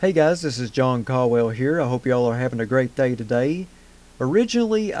Hey guys, this is John Caldwell here. I hope y'all are having a great day today.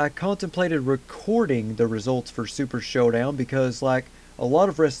 Originally, I contemplated recording the results for Super Showdown because, like a lot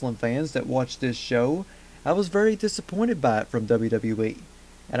of wrestling fans that watch this show, I was very disappointed by it from WWE,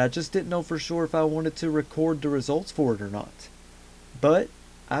 and I just didn't know for sure if I wanted to record the results for it or not. But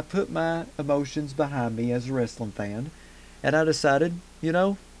I put my emotions behind me as a wrestling fan, and I decided,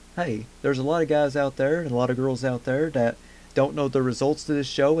 hey, there's a lot of guys out there and a lot of girls out there that don't know the results to this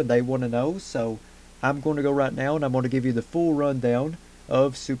show and they want to know. So I'm going to go right now and I'm going to give you the full rundown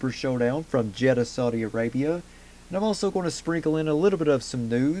of Super Showdown from Jeddah, Saudi Arabia. And I'm also going to sprinkle in a little bit of some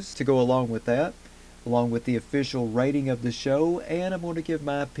news to go along with that, along with the official rating of the show, and I'm going to give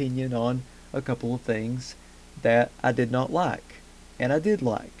my opinion on a couple of things that I did not like and I did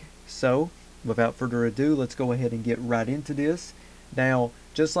like. So, without further ado, let's go ahead and get right into this. Now,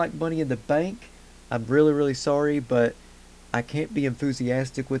 just like Money in the Bank, I'm really sorry, but I can't be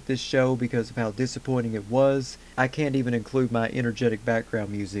enthusiastic with this show because of how disappointing it was. I can't even include my energetic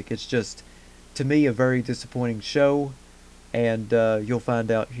background music. It's just, to me, a very disappointing show, and you'll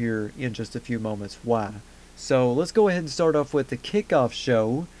find out here in just a few moments why. So let's go ahead and start off with the kickoff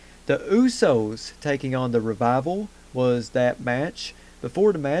show. The Usos taking on the Revival was that match.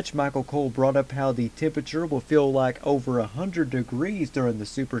 Before the match, Michael Cole brought up how the temperature will feel like over 100 degrees during the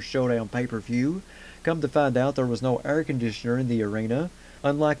Super Showdown pay-per-view. Come to find out, there was no air conditioner in the arena.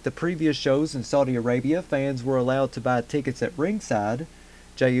 Unlike the previous shows in Saudi Arabia, fans were allowed to buy tickets at ringside.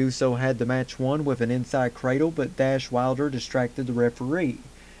 Jey Uso had the match won with an inside cradle, but Dash Wilder distracted the referee.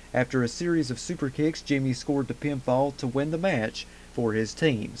 After a series of super kicks, Jimmy scored the pinfall to win the match for his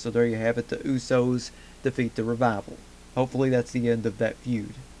team. So there you have it, the Usos defeat the Revival. Hopefully that's the end of that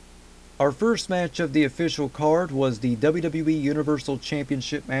feud. Our first match of the official card was the WWE Universal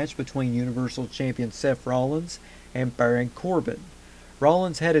Championship match between Universal Champion Seth Rollins and Baron Corbin.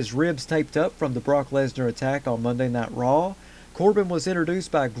 Rollins had his ribs taped up from the Brock Lesnar attack on Monday Night Raw. Corbin was introduced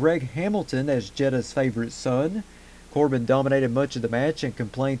by Greg Hamilton as Jeddah's favorite son. Corbin dominated much of the match and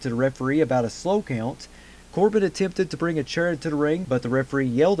complained to the referee about a slow count. Corbin attempted to bring a chair into the ring, but the referee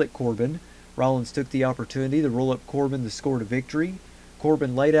yelled at Corbin. Rollins took the opportunity to roll up Corbin to score the victory.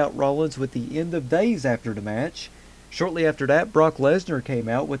 Corbin laid out Rollins with the end of days after the match. Shortly after that, Brock Lesnar came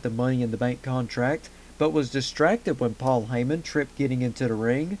out with the Money in the Bank contract, but was distracted when Paul Heyman tripped getting into the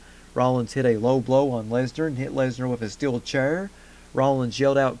ring. Rollins hit a low blow on Lesnar and hit Lesnar with a steel chair. Rollins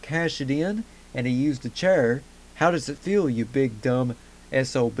yelled out, "Cash it in," and he used the chair. "How does it feel, you big dumb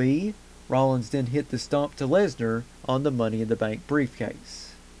SOB?" Rollins then hit the stomp to Lesnar on the Money in the Bank briefcase.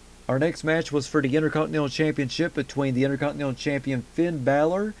 Our next match was for the Intercontinental Championship between the Intercontinental Champion Finn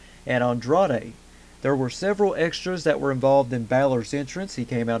Balor and Andrade. There were several extras that were involved in Balor's entrance. He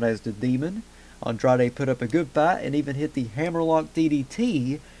came out as the Demon. Andrade put up a good fight and even hit the Hammerlock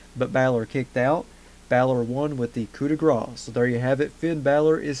DDT, but Balor kicked out. Balor won with the coup de grace. So there you have it. Finn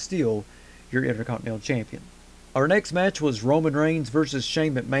Balor is still your Intercontinental Champion. Our next match was Roman Reigns versus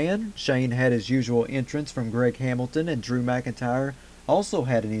Shane McMahon. Shane had his usual entrance from Greg Hamilton, and Drew McIntyre also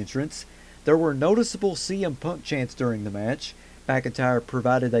had an entrance. There were noticeable CM Punk chants during the match. McIntyre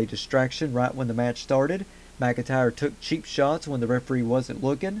provided a distraction right when the match started. McIntyre took cheap shots when the referee wasn't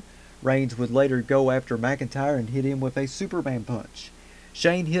looking. Reigns would later go after McIntyre and hit him with a Superman punch.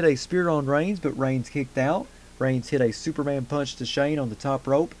 Shane hit a spear on Reigns, but Reigns kicked out. Reigns hit a Superman punch to Shane on the top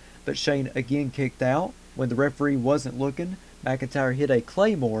rope, but Shane again kicked out. When the referee wasn't looking, McIntyre hit a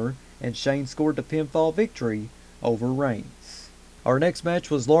Claymore, and Shane scored the pinfall victory over Reigns. Our next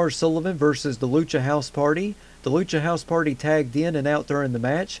match was Lars Sullivan versus the Lucha House Party. The Lucha House Party tagged in and out during the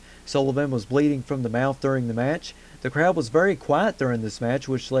match. Sullivan was bleeding from the mouth during the match. The crowd was very quiet during this match,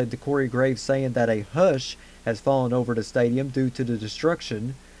 which led to Corey Graves saying that a hush has fallen over the stadium due to the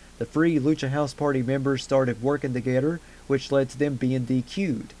destruction. The free Lucha House Party members started working together, which led to them being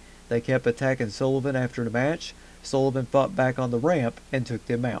DQ'd. They kept attacking Sullivan after the match. Sullivan fought back on the ramp and took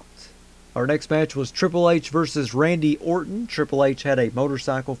them out. Our next match was Triple H versus Randy Orton. Triple H had a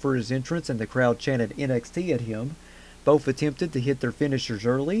motorcycle for his entrance and the crowd chanted NXT at him. Both attempted to hit their finishers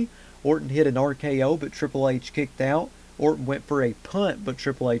early. Orton hit an RKO, but Triple H kicked out. Orton went for a punt, but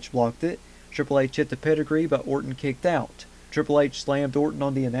Triple H blocked it. Triple H hit the pedigree, but Orton kicked out. Triple H slammed Orton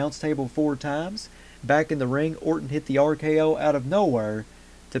on the announce table 4 times. Back in the ring, Orton hit the RKO out of nowhere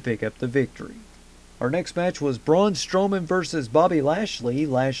to pick up the victory. Our next match was Braun Strowman versus Bobby Lashley.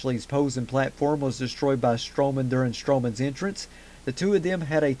 Lashley's posing platform was destroyed by Strowman during Strowman's entrance. The two of them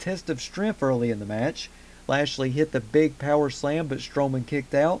had a test of strength early in the match. Lashley hit the big power slam, but Strowman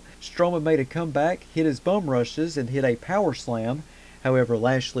kicked out. Strowman made a comeback, hit his bum rushes, and hit a power slam. However,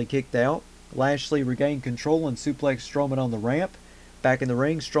 Lashley kicked out. Lashley regained control and suplexed Strowman on the ramp. Back in the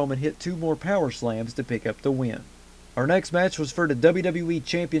ring, Strowman hit 2 more power slams to pick up the win. Our next match was for the WWE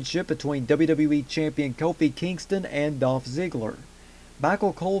Championship between WWE Champion Kofi Kingston and Dolph Ziggler.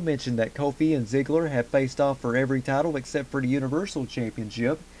 Michael Cole mentioned that Kofi and Ziggler have faced off for every title except for the Universal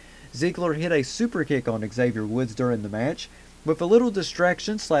Championship. Ziggler hit a super kick on Xavier Woods during the match. With a little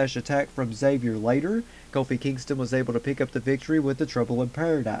distraction/attack from Xavier later, Kofi Kingston was able to pick up the victory with the Trouble in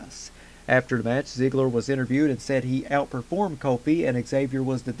Paradise. After the match, Ziggler was interviewed and said he outperformed Kofi and Xavier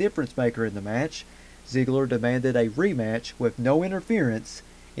was the difference maker in the match. Ziggler demanded a rematch with no interference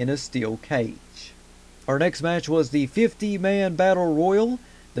in a steel cage. Our next match was the 50-man Battle Royal.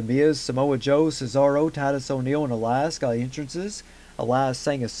 The Miz, Samoa Joe, Cesaro, Titus O'Neil, and Elias got entrances. Elias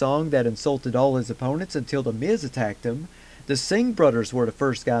sang a song that insulted all his opponents until The Miz attacked him. The Singh brothers were the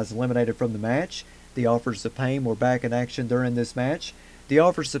first guys eliminated from the match. The Authors of Pain were back in action during this match. The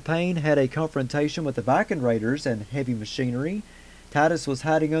Authors of Pain had a confrontation with the Viking Raiders and Heavy Machinery. Titus was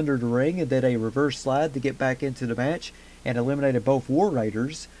hiding under the ring and did a reverse slide to get back into the match and eliminated both War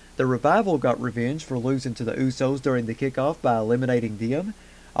Raiders. The Revival got revenge for losing to the Usos during the kickoff by eliminating them.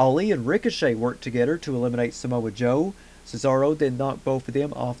 Ali and Ricochet worked together to eliminate Samoa Joe. Cesaro then knocked both of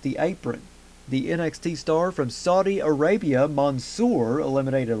them off the apron. The NXT star from Saudi Arabia, Mansoor,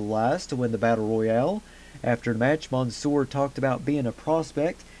 eliminated Elias to win the Battle Royale. After the match, Mansoor talked about being a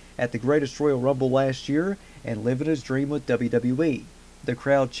prospect at the Greatest Royal Rumble last year and living his dream with WWE. The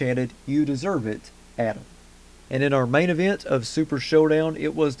crowd chanted, "You deserve it, Adam." And in our main event of Super Showdown,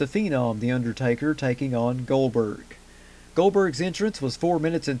 it was the Phenom, The Undertaker, taking on Goldberg. Goldberg's entrance was 4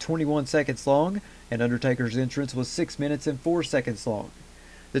 minutes and 21 seconds long, and Undertaker's entrance was 6 minutes and 4 seconds long.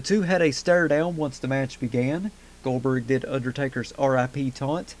 The two had a stare down once the match began. Goldberg did Undertaker's RIP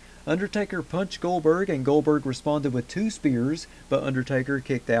taunt. Undertaker punched Goldberg, and Goldberg responded with 2 spears, but Undertaker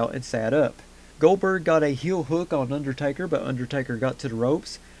kicked out and sat up. Goldberg got a heel hook on Undertaker, but Undertaker got to the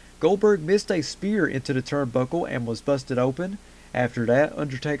ropes. Goldberg missed a spear into the turnbuckle and was busted open. After that,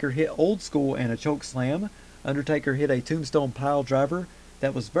 Undertaker hit Old School and a choke slam. Undertaker hit a tombstone pile driver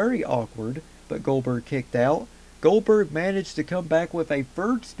that was very awkward, but Goldberg kicked out. Goldberg managed to come back with a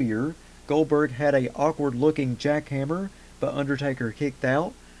 3rd spear. Goldberg had a awkward looking jackhammer, but Undertaker kicked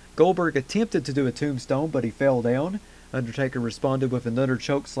out. Goldberg attempted to do a tombstone, but he fell down. Undertaker responded with another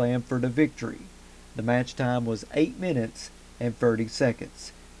choke slam for the victory. The match time was 8 minutes and 30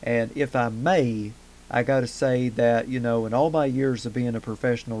 seconds. And if I may, I gotta say that, in all my years of being a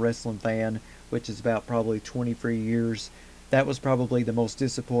professional wrestling fan, which is about probably 23 years, that was probably the most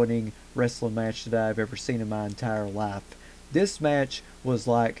disappointing wrestling match that I've ever seen in my entire life. This match was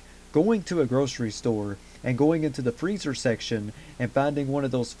like going to a grocery store and going into the freezer section and finding one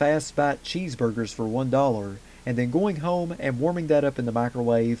of those fast bite cheeseburgers for $1, and then going home and warming that up in the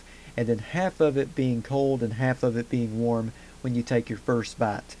microwave, and then half of it being cold and half of it being warm when you take your first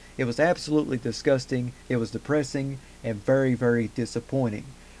bite. It was absolutely disgusting, it was depressing, and very, very disappointing.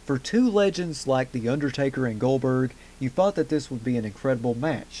 For two legends like The Undertaker and Goldberg, you thought that this would be an incredible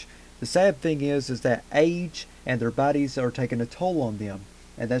match. The sad thing is that age and their bodies are taking a toll on them,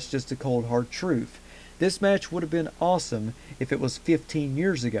 and that's just the cold hard truth. This match would have been awesome if it was 15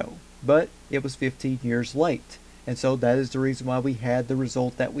 years ago, but it was 15 years late, and so that is the reason why we had the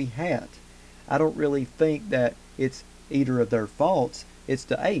result that we had. I don't really think that it's either of their faults, it's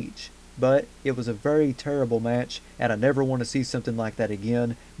the age. But it was a very terrible match, and I never want to see something like that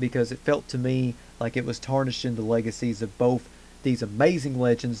again, because it felt to me like it was tarnishing the legacies of both these amazing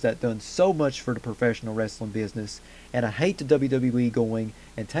legends that done so much for the professional wrestling business. And I hate the WWE going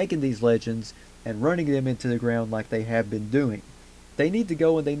and taking these legends and running them into the ground like they have been doing. They need to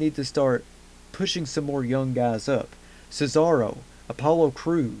go and they need to start pushing some more young guys up. Cesaro, Apollo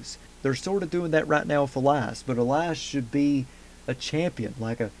Crews, they're sort of doing that right now with Elias, but Elias should be a champion,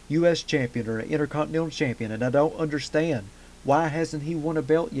 like a U.S. champion or an Intercontinental champion, and I don't understand. Why hasn't he won a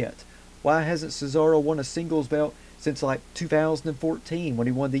belt yet? Why hasn't Cesaro won a singles belt since like 2014 when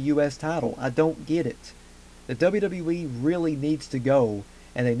he won the U.S. title? I don't get it. The WWE really needs to go,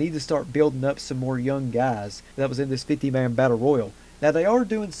 and they need to start building up some more young guys that was in this 50-man Battle Royal. Now, they are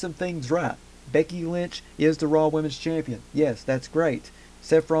doing some things right. Becky Lynch is the Raw Women's Champion. Yes, that's great.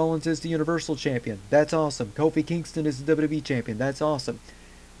 Seth Rollins is the Universal Champion. That's awesome. Kofi Kingston is the WWE Champion. That's awesome.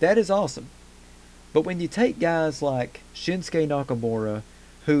 That is awesome. But when you take guys like Shinsuke Nakamura,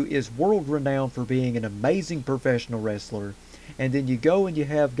 who is world renowned for being an amazing professional wrestler, and then you go and you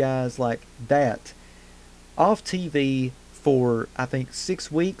have guys like that off TV for, I think,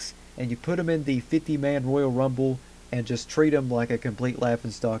 6 weeks, and you put them in the 50-man Royal Rumble and just treat them like a complete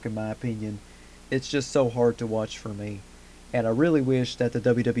laughingstock, in my opinion, it's just so hard to watch for me. And I really wish that the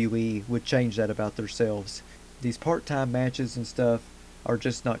WWE would change that about themselves. these part-time matches and stuff are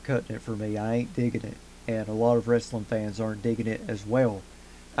just not cutting it for me. I ain't digging it, and a lot of wrestling fans aren't digging it as well.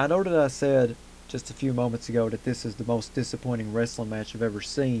 I know that I said just a few moments ago that this is the most disappointing wrestling match I've ever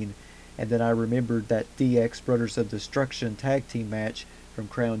seen, and then I remembered that DX Brothers of Destruction tag team match from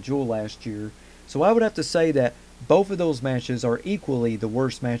Crown Jewel last year. So I would have to say that both of those matches are equally the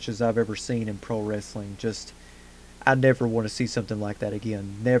worst matches I've ever seen in pro wrestling. Just, I never want to see something like that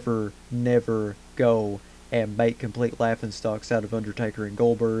again. Never, never go and make complete laughingstocks out of Undertaker and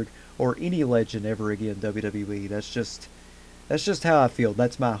Goldberg or any legend ever again, WWE. That's just how I feel.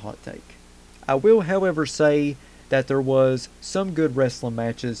 That's my hot take. I will, however, say that there was some good wrestling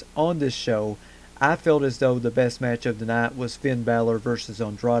matches on this show. I felt as though the best match of the night was Finn Balor versus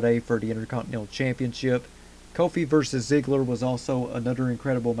Andrade for the Intercontinental Championship. Kofi versus Ziggler was also another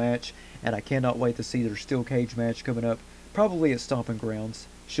incredible match, and I cannot wait to see their steel cage match coming up, probably at Stomping Grounds.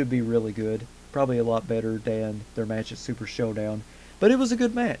 Should be really good. Probably a lot better than their match at Super Showdown. But it was a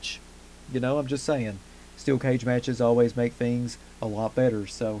good match. You know, I'm just saying. Steel cage matches always make things a lot better,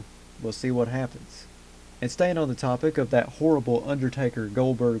 so we'll see what happens. And staying on the topic of that horrible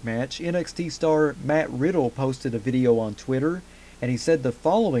Undertaker-Goldberg match, NXT star Matt Riddle posted a video on Twitter, and he said the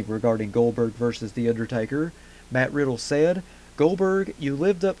following regarding Goldberg versus The Undertaker. Matt Riddle said, "Goldberg, you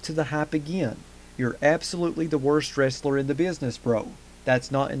lived up to the hype again. You're absolutely the worst wrestler in the business, bro.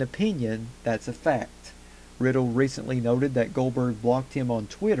 That's not an opinion, that's a fact." Riddle recently noted that Goldberg blocked him on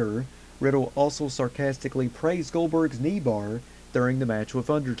Twitter. Riddle also sarcastically praised Goldberg's knee bar during the match with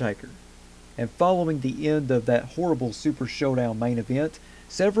Undertaker. And following the end of that horrible Super Showdown main event,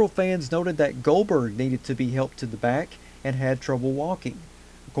 several fans noted that Goldberg needed to be helped to the back and had trouble walking.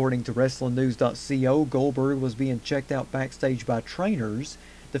 According to WrestlingNews.co, Goldberg was being checked out backstage by trainers.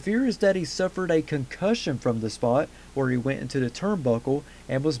 The fear is that he suffered a concussion from the spot where he went into the turnbuckle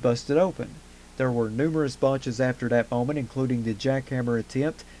and was busted open. There were numerous botches after that moment, including the jackhammer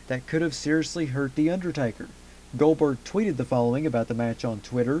attempt that could have seriously hurt The Undertaker. Goldberg tweeted the following about the match on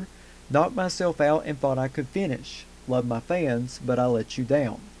Twitter: "Knocked myself out and thought I could finish. Love my fans, but I let you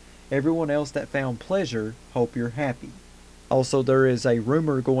down. Everyone else that found pleasure, hope you're happy." Also, there is a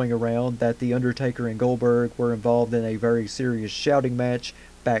rumor going around that The Undertaker and Goldberg were involved in a very serious shouting match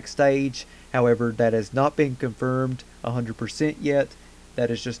backstage. However, that has not been confirmed 100% yet.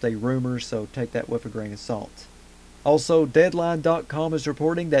 That is just a rumor, so take that with a grain of salt. Also, Deadline.com is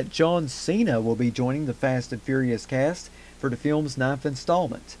reporting that John Cena will be joining the Fast and Furious cast for the film's 9th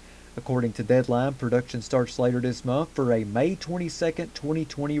installment. According to Deadline, production starts later this month for a May 22nd,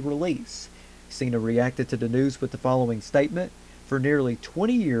 2020 release. Cena reacted to the news with the following statement: "For nearly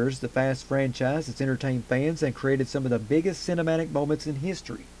 20 years, the Fast franchise has entertained fans and created some of the biggest cinematic moments in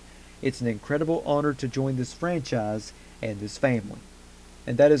history. It's an incredible honor to join this franchise and this family."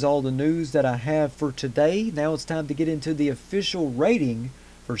 And that is all the news that I have for today. Now it's time to get into the official rating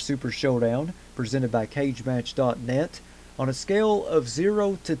for Super Showdown, presented by CageMatch.net. On a scale of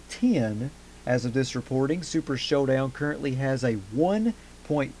 0 to 10, as of this reporting, Super Showdown currently has a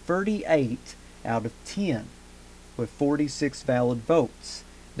 1.38 out of 10, with 46 valid votes.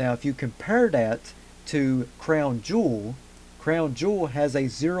 Now, if you compare that to Crown Jewel has a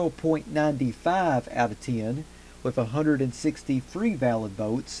 0.95 out of 10, with 163 valid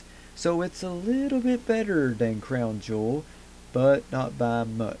votes, so it's a little bit better than Crown Jewel, but not by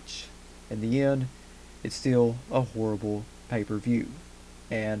much. In the end, it's still a horrible pay-per-view,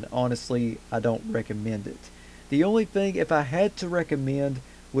 and honestly, I don't recommend it. The only thing, if I had to recommend,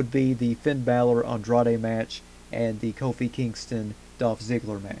 would be the Finn Balor Andrade match and the Kofi Kingston Dolph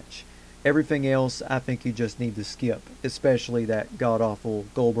Ziggler match. Everything else, I think you just need to skip, especially that god-awful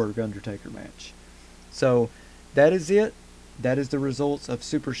Goldberg Undertaker match. So, that is it. That is the results of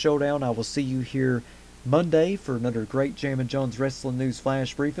Super Showdown. I will see you here Monday for another great Jamin John's Wrestling News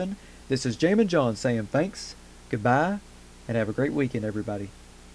Flash Briefing. This is Jamin John saying thanks, goodbye, and have a great weekend, everybody.